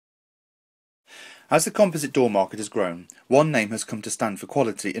As the composite door market has grown, one name has come to stand for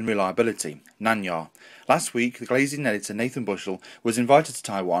quality and reliability: Nan Ya. Last week, the Glazine editor Nathan Bushell was invited to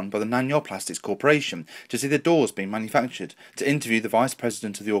Taiwan by the Nan Ya Plastics Corporation to see the doors being manufactured, to interview the vice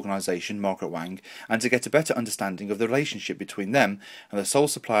president of the organisation, Margaret Wang, and to get a better understanding of the relationship between them and the sole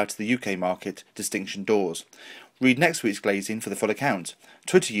supplier to the UK market, Distinction Doors. Read next week's Glazine for the full account.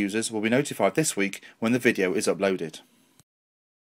 Twitter users will be notified this week when the video is uploaded.